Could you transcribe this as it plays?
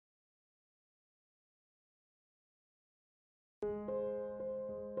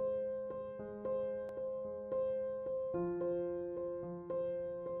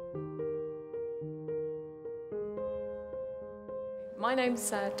My name's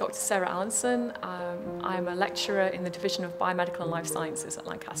Dr. Sarah Allinson. I'm a lecturer in the Division of Biomedical and Life Sciences at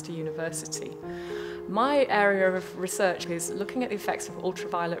Lancaster University. My area of research is looking at the effects of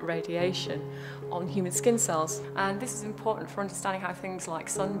ultraviolet radiation on human skin cells, and this is important for understanding how things like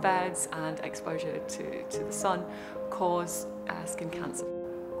sunbeds and exposure to the sun cause skin cancer.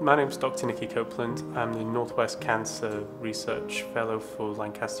 My name is Dr. Nikki Copeland. I'm the Northwest Cancer Research Fellow for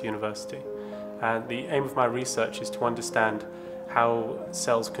Lancaster University, and the aim of my research is to understand how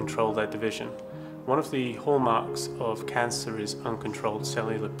cells control their division. One of the hallmarks of cancer is uncontrolled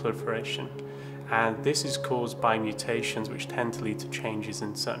cellular proliferation, and this is caused by mutations which tend to lead to changes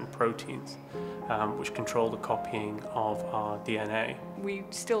in certain proteins which control the copying of our DNA. We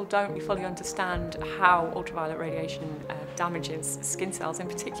still don't fully understand how ultraviolet radiation damages skin cells. In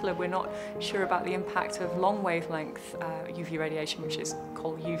particular, we're not sure about the impact of long wavelength UV radiation, which is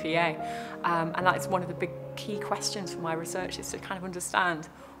called UVA, and that's one of the big key questions for my research, is to kind of understand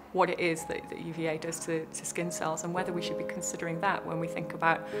what it is that UVA does to skin cells, and whether we should be considering that when we think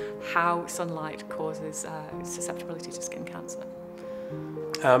about how sunlight causes susceptibility to skin cancer.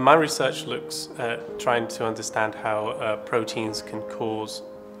 My research looks at trying to understand how proteins can cause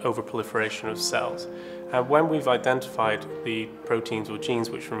overproliferation of cells. When we've identified the proteins or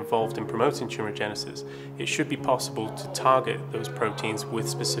genes which are involved in promoting tumorigenesis, it should be possible to target those proteins with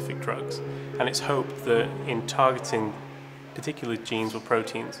specific drugs. And it's hoped that in targeting particular genes or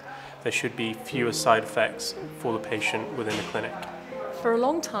proteins, there should be fewer side effects for the patient within the clinic. For a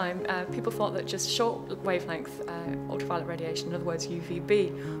long time, people thought that just short wavelength ultraviolet radiation, in other words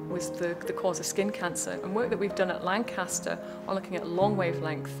UVB, was the cause of skin cancer. And work that we've done at Lancaster on looking at long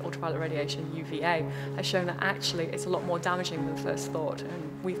wavelength ultraviolet radiation, UVA, has shown that actually it's a lot more damaging than first thought.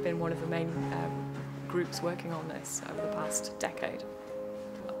 And we've been one of the main groups working on this over the past decade.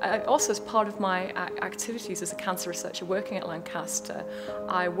 Also, as part of my activities as a cancer researcher working at Lancaster,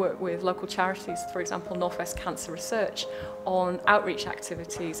 I work with local charities, for example Northwest Cancer Research, on outreach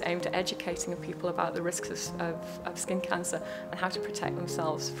activities aimed at educating people about the risks of skin cancer and how to protect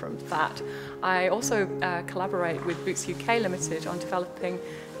themselves from that. I also collaborate with Boots UK Limited on developing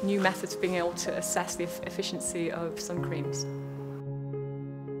new methods of being able to assess the efficiency of sun creams.